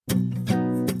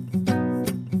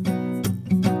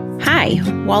Hi,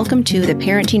 welcome to the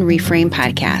Parenting Reframe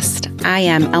podcast. I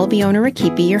am Albiona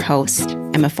Rakipi, your host.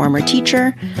 I'm a former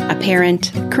teacher, a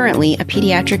parent, currently a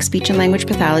pediatric speech and language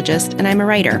pathologist, and I'm a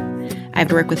writer.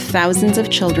 I've worked with thousands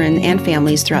of children and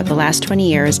families throughout the last 20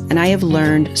 years, and I have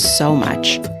learned so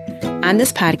much. On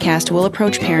this podcast, we'll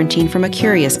approach parenting from a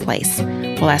curious place.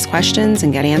 We'll ask questions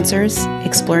and get answers,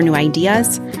 explore new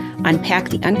ideas, unpack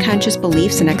the unconscious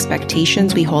beliefs and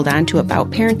expectations we hold on to about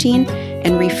parenting,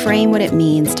 and reframe what it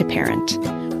means to parent.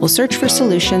 We'll search for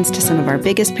solutions to some of our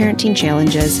biggest parenting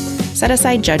challenges, set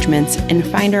aside judgments, and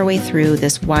find our way through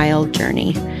this wild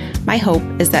journey. My hope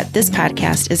is that this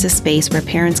podcast is a space where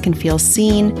parents can feel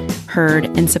seen, heard,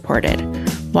 and supported.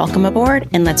 Welcome aboard,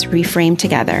 and let's reframe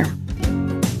together.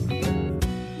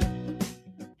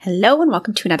 Hello and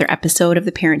welcome to another episode of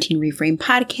the Parenting Reframe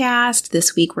podcast.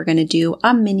 This week we're going to do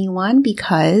a mini one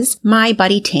because my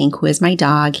buddy Tank, who is my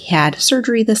dog, had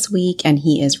surgery this week and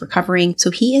he is recovering.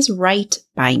 So he is right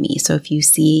by me. So if you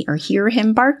see or hear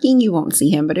him barking, you won't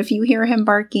see him. But if you hear him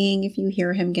barking, if you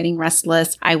hear him getting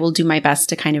restless, I will do my best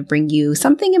to kind of bring you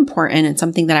something important and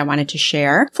something that I wanted to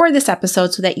share for this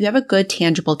episode so that you have a good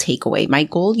tangible takeaway. My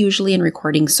goal usually in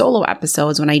recording solo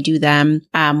episodes when I do them,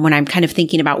 when I'm kind of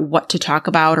thinking about what to talk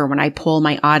about, or when I poll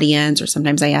my audience, or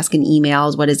sometimes I ask in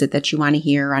emails, what is it that you want to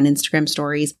hear on Instagram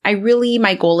stories?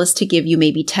 My goal is to give you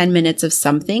maybe 10 minutes of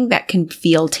something that can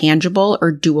feel tangible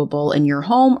or doable in your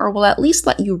home, or will at least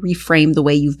let you reframe the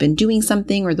way you've been doing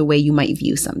something or the way you might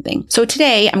view something. So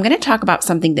today I'm going to talk about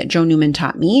something that Joe Newman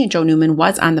taught me. Joe Newman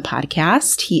was on the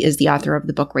podcast. He is the author of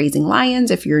the book Raising Lions.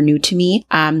 If you're new to me,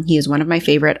 he is one of my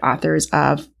favorite authors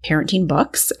of parenting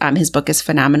books. His book is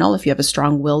phenomenal. If you have a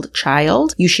strong-willed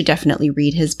child, you should definitely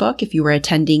read his book. If you were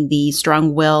attending the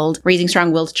Raising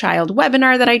Strong-Willed Child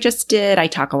webinar that I just did, I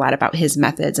talk a lot about his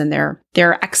methods, and they're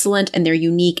excellent and they're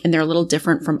unique and they're a little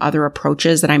different from other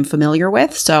approaches that I'm familiar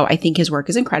with. So I think his work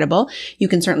is incredible. You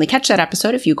can certainly catch that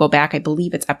episode if you go back. I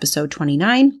believe it's episode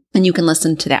 29, and you can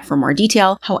listen to that for more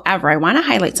detail. However, I want to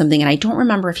highlight something, and I don't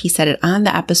remember if he said it on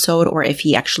the episode or if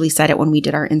he actually said it when we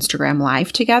did our Instagram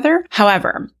live together.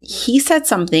 However, he said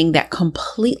something that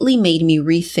completely made me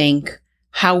rethink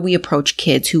how we approach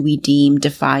kids who we deem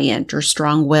defiant or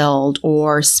strong-willed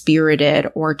or spirited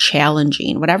or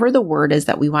challenging, whatever the word is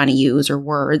that we want to use or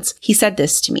words. He said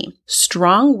this to me: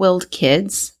 strong-willed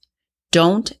kids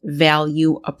don't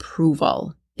value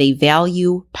approval. They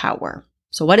value power.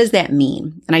 So what does that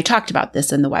mean? And I talked about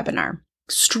this in the webinar.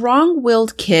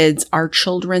 Strong-willed kids are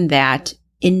children that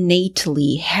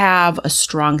innately have a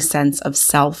strong sense of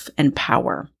self and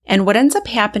power. And what ends up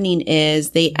happening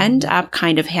is they end up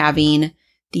kind of having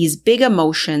these big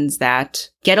emotions that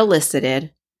get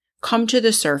elicited, come to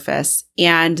the surface,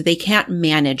 and they can't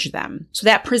manage them. So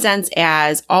that presents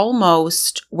as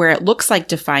almost where it looks like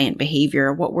defiant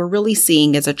behavior. What we're really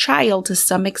seeing is a child to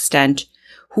some extent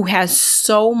who has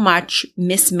so much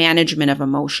mismanagement of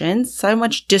emotions, so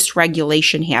much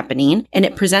dysregulation happening, and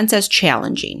it presents as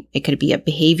challenging. It could be a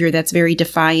behavior that's very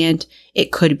defiant.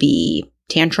 It could be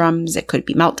tantrums. It could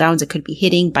be meltdowns. It could be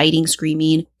hitting, biting,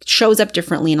 screaming. It shows up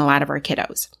differently in a lot of our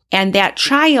kiddos. And that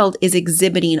child is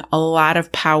exhibiting a lot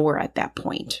of power at that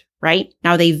point, right?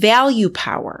 Now they value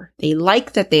power. They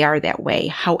like that they are that way.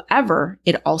 However,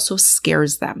 it also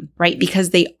scares them, right? Because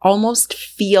they almost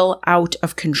feel out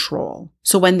of control.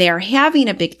 So when they are having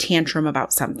a big tantrum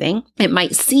about something, it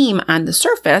might seem on the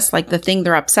surface like the thing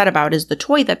they're upset about is the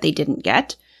toy that they didn't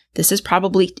get. This is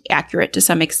probably accurate to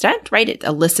some extent, right? It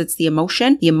elicits the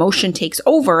emotion. The emotion takes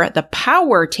over, the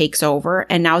power takes over,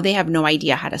 and now they have no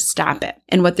idea how to stop it.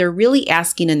 And what they're really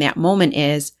asking in that moment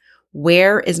is,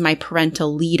 where is my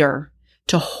parental leader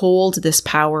to hold this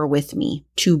power with me,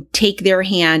 to take their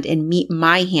hand and meet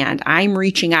my hand? I'm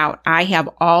reaching out. I have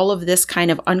all of this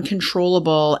kind of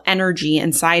uncontrollable energy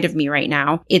inside of me right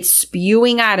now. It's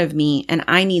spewing out of me, and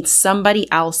I need somebody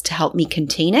else to help me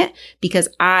contain it because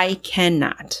I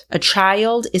cannot. A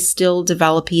child is still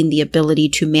developing the ability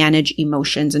to manage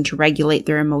emotions and to regulate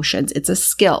their emotions. It's a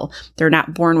skill. They're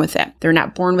not born with it. They're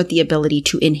not born with the ability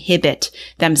to inhibit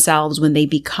themselves when they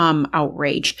become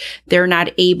outraged. They're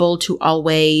not able to always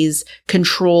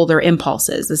control their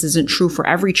impulses. This isn't true for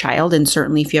every child, and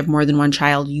certainly if you have more than one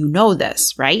child, you know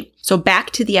this, right? So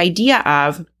back to the idea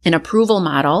of an approval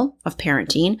model of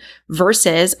parenting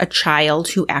versus a child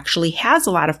who actually has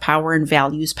a lot of power and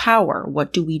values power.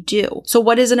 What do we do? So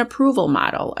what is an approval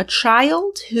model? A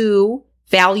child who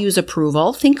values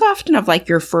approval. Think often of like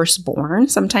your firstborn.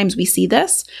 Sometimes we see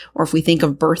this, or if we think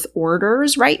of birth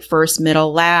orders, right? First,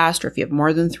 middle, last, or if you have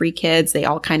more than 3 kids, they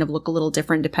all kind of look a little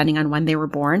different depending on when they were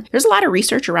born. There's a lot of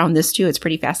research around this too. It's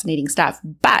pretty fascinating stuff.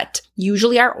 But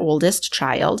usually our oldest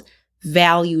child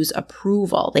values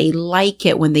approval. They like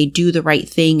it when they do the right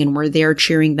thing and we're there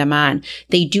cheering them on.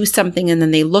 They do something and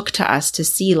then they look to us to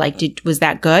see, like, was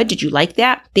that good? Did you like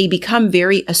that? They become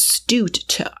very astute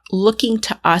to looking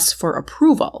to us for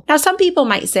approval. Now, some people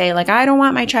might say, like, I don't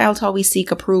want my child to always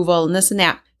seek approval and this and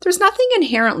that. There's nothing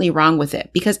inherently wrong with it,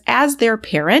 because as their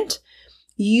parent,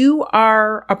 you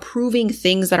are approving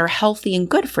things that are healthy and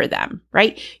good for them,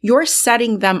 right? You're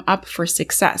setting them up for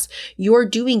success. You're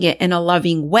doing it in a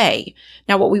loving way.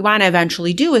 Now, what we want to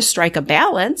eventually do is strike a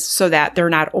balance so that they're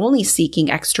not only seeking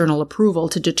external approval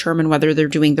to determine whether they're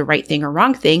doing the right thing or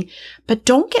wrong thing, but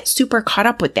don't get super caught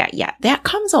up with that yet. That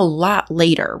comes a lot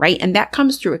later, right? And that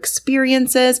comes through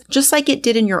experiences, just like it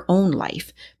did in your own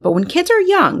life. But when kids are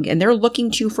young and they're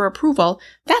looking to you for approval,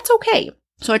 that's okay.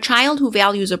 So a child who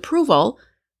values approval,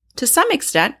 to some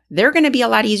extent, they're going to be a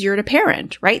lot easier to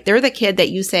parent, right? They're the kid that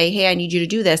you say, hey, I need you to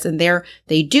do this. And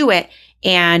they do it,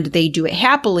 and they do it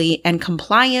happily, and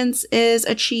compliance is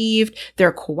achieved.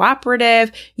 They're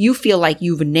cooperative. You feel like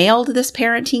you've nailed this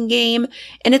parenting game.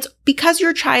 And it's because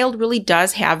your child really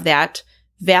does have that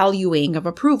valuing of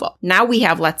approval. Now we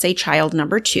have, let's say, child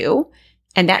number 2,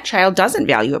 and that child doesn't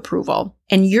value approval.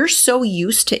 And you're so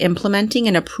used to implementing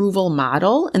an approval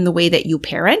model in the way that you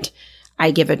parent.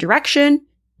 I give a direction.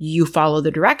 You follow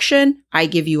the direction, I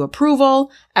give you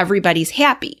approval, everybody's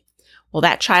happy. Well,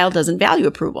 that child doesn't value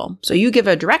approval. So you give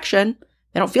a direction,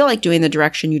 they don't feel like doing the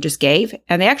direction you just gave,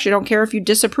 and they actually don't care if you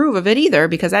disapprove of it either,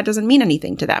 because that doesn't mean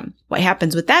anything to them. What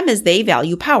happens with them is they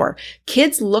value power.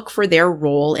 Kids look for their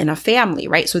role in a family,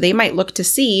 right? So they might look to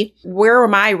see, where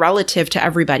am I relative to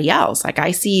everybody else? Like, I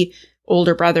see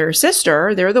older brother or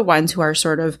sister, they're the ones who are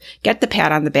sort of get the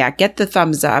pat on the back, get the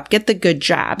thumbs up, get the good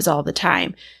jobs all the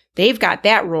time. They've got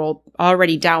that role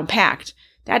already down packed.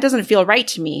 That doesn't feel right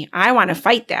to me. I want to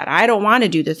fight that. I don't want to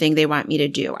do the thing they want me to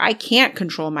do. I can't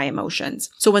control my emotions.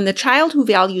 So when the child who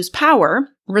values power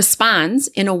responds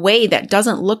in a way that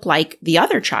doesn't look like the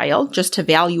other child, just to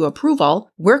value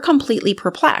approval, we're completely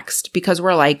perplexed, because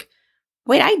we're like,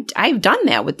 wait, I've done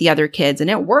that with the other kids and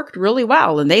it worked really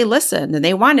well, and they listened and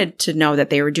they wanted to know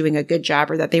that they were doing a good job,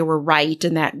 or that they were right,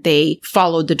 and that they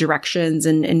followed the directions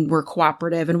and were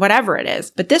cooperative and whatever it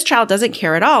is. But this child doesn't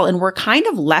care at all. And we're kind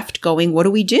of left going, what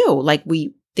do we do? Like,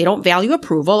 they don't value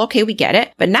approval. Okay, we get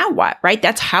it. But now what, right?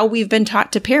 That's how we've been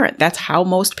taught to parent. That's how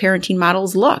most parenting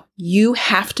models look. You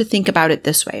have to think about it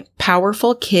this way.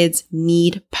 Powerful kids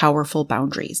need powerful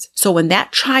boundaries. So when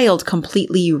that child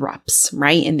completely erupts,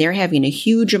 right, and they're having a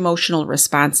huge emotional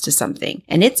response to something,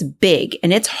 and it's big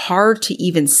and it's hard to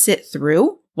even sit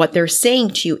through, what they're saying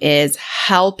to you is,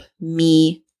 help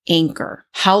me anchor.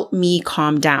 Help me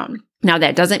calm down. Now,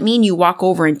 that doesn't mean you walk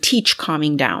over and teach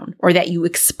calming down, or that you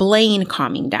explain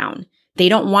calming down. They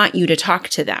don't want you to talk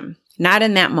to them. Not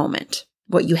in that moment.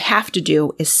 What you have to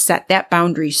do is set that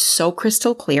boundary so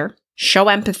crystal clear, show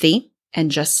empathy, and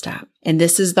just stop. And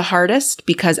this is the hardest,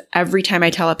 because every time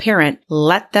I tell a parent,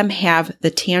 let them have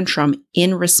the tantrum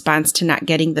in response to not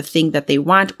getting the thing that they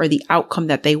want or the outcome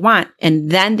that they want, and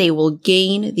then they will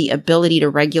gain the ability to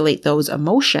regulate those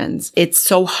emotions. It's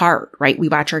so hard, right? We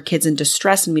watch our kids in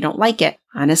distress and we don't like it.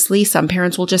 Honestly, some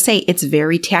parents will just say, it's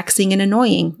very taxing and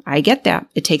annoying. I get that.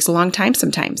 It takes a long time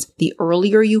sometimes. The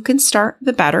earlier you can start,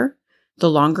 the better. The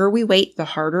longer we wait, the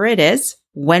harder it is.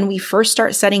 When we first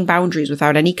start setting boundaries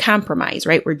without any compromise,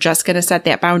 right? We're just going to set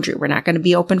that boundary. We're not going to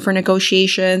be open for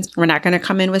negotiations. We're not going to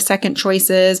come in with second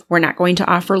choices. We're not going to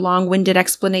offer long-winded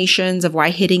explanations of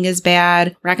why hitting is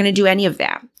bad. We're not going to do any of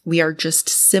that. We are just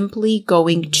simply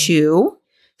going to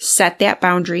set that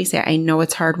boundary, say, I know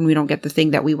it's hard when we don't get the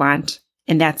thing that we want,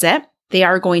 and that's it. They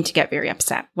are going to get very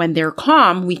upset. When they're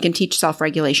calm, we can teach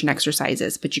self-regulation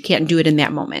exercises, but you can't do it in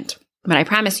that moment. But I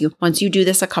promise you, once you do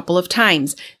this a couple of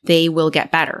times, they will get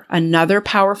better. Another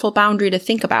powerful boundary to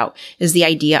think about is the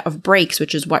idea of breaks,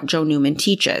 which is what Joe Newman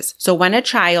teaches. So when a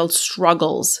child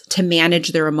struggles to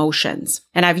manage their emotions,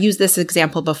 and I've used this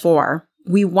example before,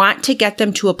 we want to get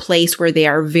them to a place where they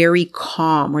are very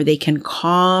calm, where they can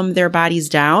calm their bodies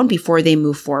down before they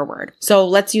move forward. So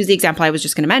let's use the example I was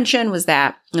just going to mention was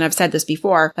that, and I've said this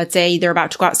before, let's say they're about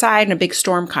to go outside and a big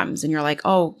storm comes and you're like,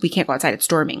 oh, we can't go outside, it's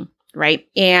storming. Right?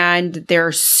 And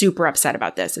they're super upset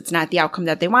about this. It's not the outcome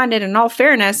that they wanted. In all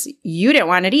fairness, you didn't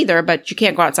want it either, but you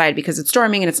can't go outside because it's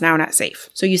storming and it's now not safe.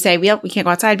 So you say, well, we can't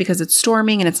go outside because it's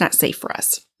storming and it's not safe for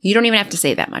us. You don't even have to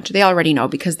say that much. They already know,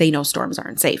 because they know storms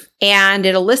aren't safe. And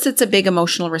it elicits a big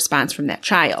emotional response from that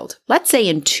child. Let's say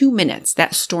in 2 minutes,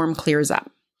 that storm clears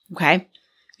up. Okay? And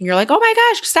you're like, oh my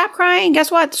gosh, stop crying. Guess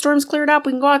what? The storm's cleared up.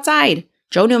 We can go outside.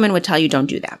 Joe Newman would tell you, don't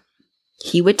do that.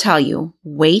 He would tell you,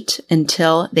 wait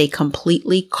until they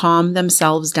completely calm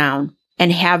themselves down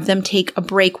and have them take a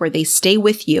break where they stay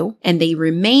with you and they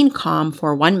remain calm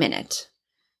for 1 minute.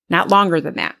 Not longer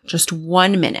than that, just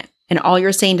 1 minute. And all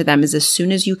you're saying to them is, as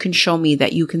soon as you can show me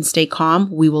that you can stay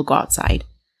calm, we will go outside.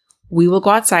 We will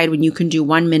go outside when you can do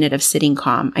 1 minute of sitting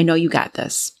calm. I know you got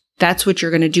this. That's what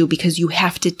you're going to do, because you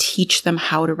have to teach them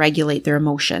how to regulate their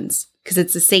emotions. Because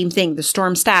it's the same thing. The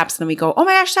storm stops and then we go, oh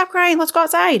my gosh, stop crying. Let's go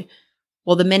outside.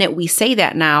 Well, the minute we say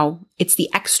that now, it's the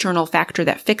external factor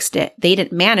that fixed it. They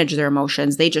didn't manage their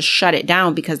emotions. They just shut it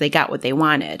down because they got what they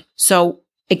wanted. So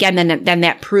again, then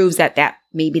that proves that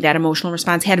maybe that emotional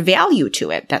response had value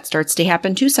to it. That starts to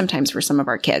happen too sometimes for some of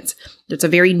our kids. It's a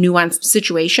very nuanced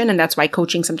situation, and that's why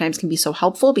coaching sometimes can be so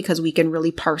helpful, because we can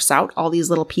really parse out all these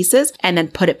little pieces and then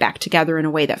put it back together in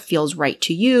a way that feels right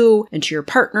to you and to your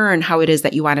partner and how it is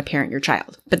that you want to parent your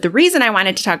child. But the reason I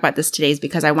wanted to talk about this today is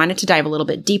because I wanted to dive a little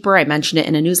bit deeper. I mentioned it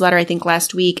in a newsletter, I think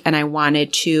last week, and I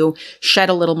wanted to shed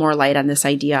a little more light on this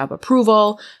idea of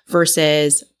approval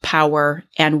versus power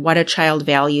and what a child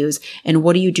values, and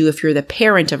what do you do if you're the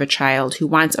parent of a child who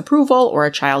wants approval or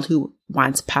a child who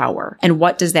wants power, and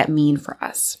what does that mean for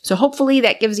us? So hopefully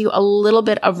that gives you a little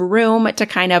bit of room to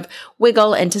kind of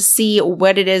wiggle and to see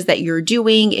what it is that you're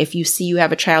doing. If you see you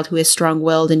have a child who is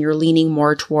strong-willed and you're leaning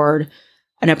more toward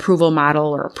an approval model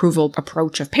or approval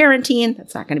approach of parenting,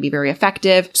 that's not going to be very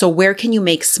effective. So where can you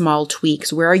make small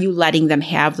tweaks? Where are you letting them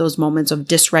have those moments of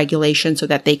dysregulation so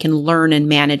that they can learn and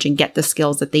manage and get the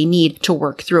skills that they need to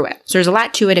work through it? So there's a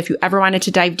lot to it. If you ever wanted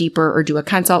to dive deeper or do a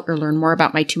consult or learn more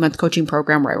about my 2-month coaching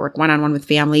program where I work one-on-one with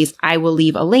families, I will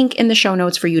leave a link in the show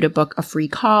notes for you to book a free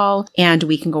call, and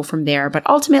we can go from there. But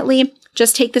ultimately,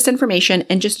 just take this information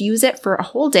and just use it for a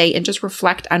whole day and just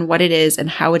reflect on what it is and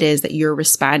how it is that you're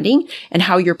responding and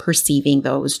how you're perceiving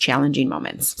those challenging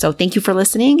moments. So thank you for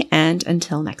listening, and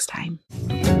until next time.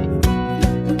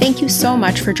 Thank you so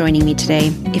much for joining me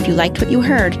today. If you liked what you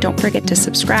heard, don't forget to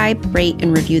subscribe, rate,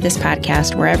 and review this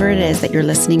podcast wherever it is that you're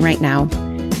listening right now.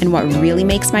 And what really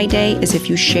makes my day is if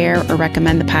you share or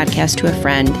recommend the podcast to a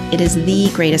friend. It is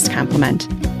the greatest compliment.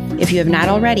 If you have not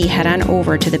already, head on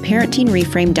over to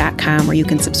theparentingreframe.com where you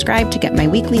can subscribe to get my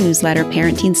weekly newsletter,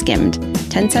 Parenting Skimmed.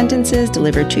 10 sentences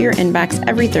delivered to your inbox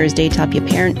every Thursday to help you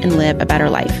parent and live a better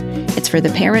life. It's for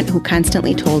the parent who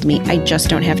constantly told me, I just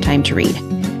don't have time to read.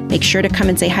 Make sure to come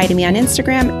and say hi to me on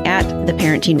Instagram at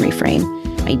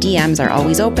theparentingreframe. My DMs are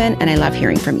always open and I love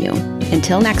hearing from you.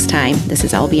 Until next time, this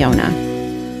is Albiona.